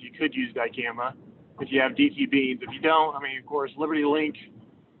than if you could use dicamba if you have DT beans. If you don't, I mean, of course, Liberty Link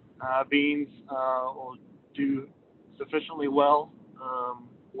beans will do sufficiently well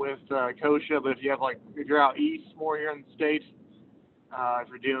with kochia, but if you're out east more here in the state, if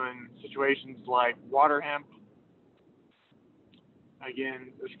you're doing situations like water hemp,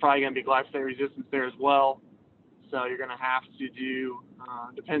 again, there's probably going to be glyphosate resistance there as well. So you're going to have to do,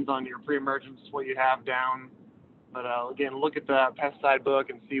 depends on your pre-emergence, what you have down. But again, look at the pesticide book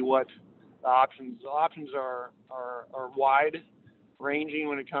and see what the options. The options are wide ranging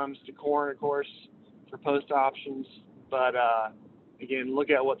when it comes to corn, of course, for post options. But again, look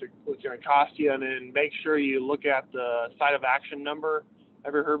at what's going to cost you, and then make sure you look at the site of action number.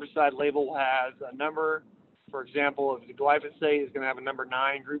 Every herbicide label has a number. For example, if the glyphosate is going to have a number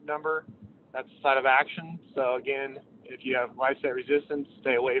 9 group number, that's the site of action. So again, if you have glyphosate resistance,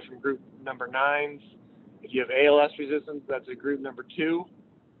 stay away from group number 9s. If you have ALS resistance, that's a group number 2.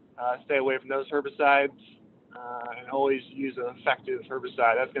 Stay away from those herbicides and always use an effective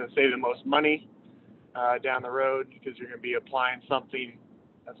herbicide. That's going to save the most money down the road because you're going to be applying something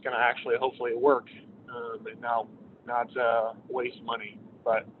that's going to actually hopefully work and not waste money.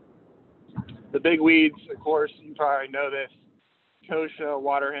 But the big weeds, of course, you probably know this: kochia,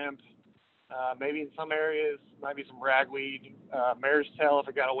 water hemp, maybe in some areas, might be some ragweed, mare's tail if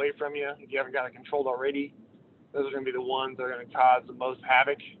it got away from you, if you haven't got it controlled already. Those are going to be the ones that are going to cause the most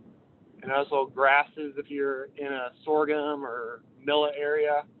havoc. And also grasses, if you're in a sorghum or millet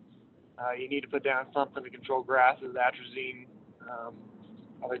area, you need to put down something to control grasses, atrazine,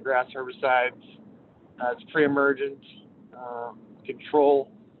 other grass herbicides. It's pre-emergent control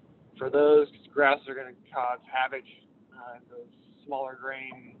for those, because grasses are going to cause havoc in those smaller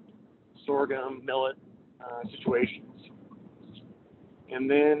grain, sorghum, millet situations. And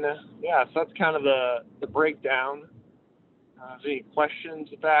then, yeah, so that's kind of the breakdown. Any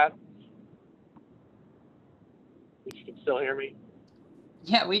questions with that? If you can still hear me.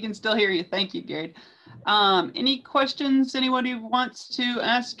 Yeah, we can still hear you. Thank you, Garrett. Any questions anybody wants to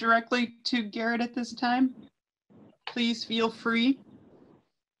ask directly to Garrett at this time? please feel free.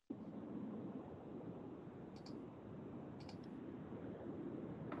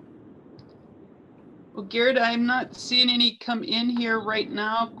 Well, Garrett, I'm not seeing any come in here right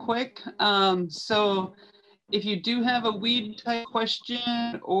now quick. So if you do have a weed type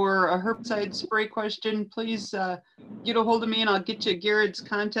question or a herbicide spray question, please get a hold of me and I'll get you Garrett's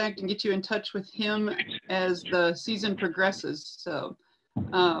contact and get you in touch with him as the season progresses. So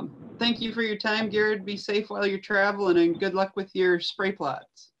thank you for your time, Garrett. Be safe while you're traveling and good luck with your spray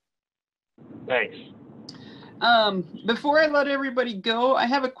plots. Thanks. Before I let everybody go, I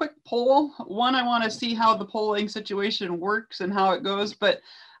have a quick poll. One, I want to see how the polling situation works and how it goes, but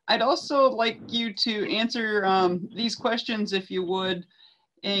I'd also like you to answer these questions if you would,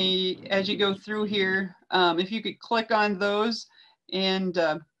 as you go through here. If you could click on those and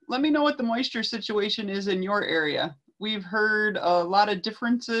let me know what the moisture situation is in your area. We've heard a lot of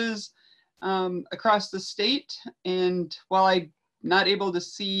differences across the state, and while I'm not able to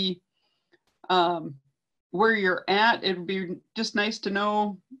see where you're at, it would be just nice to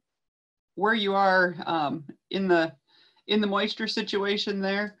know where you are in the moisture situation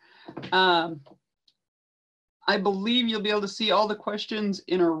there. I believe you'll be able to see all the questions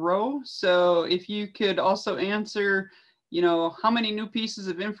in a row. So if you could also answer, you know, how many new pieces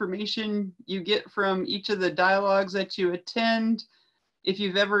of information you get from each of the dialogues that you attend, if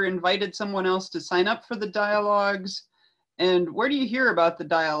you've ever invited someone else to sign up for the dialogues, and where do you hear about the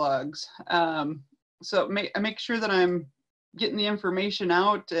dialogues? So make sure that I'm getting the information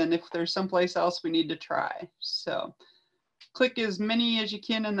out, and if there's someplace else we need to try. So click as many as you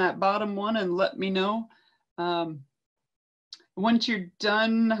can in that bottom one and let me know. Once you're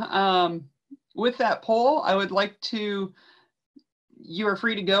done with that poll, I would like to, you are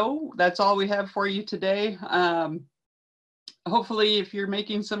free to go. That's all we have for you today. Hopefully, if you're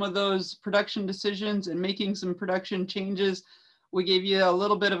making some of those production decisions and making some production changes, we gave you a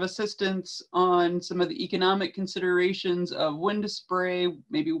little bit of assistance on some of the economic considerations of when to spray,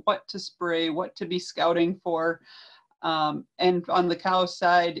 maybe what to spray, what to be scouting for. And on the cow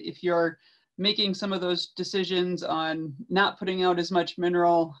side, if you're making some of those decisions on not putting out as much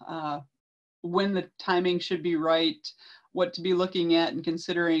mineral, when the timing should be right, what to be looking at and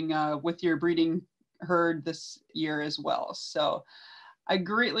considering with your breeding herd this year as well. So I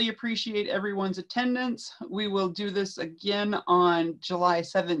greatly appreciate everyone's attendance. We will do this again on July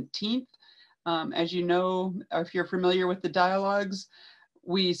 17th. As you know, or if you're familiar with the dialogues,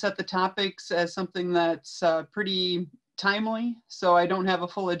 we set the topics as something that's pretty timely. So I don't have a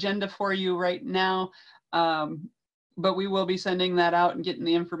full agenda for you right now, but we will be sending that out and getting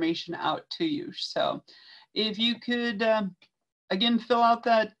the information out to you. So if you could, again, fill out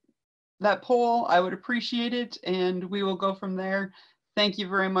that poll, I would appreciate it, and we will go from there. Thank you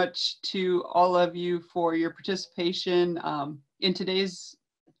very much to all of you for your participation in today's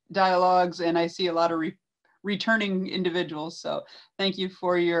dialogues, and I see a lot of returning individuals. So thank you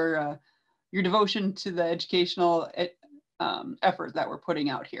for your devotion to the educational effort that we're putting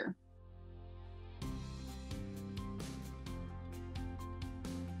out here.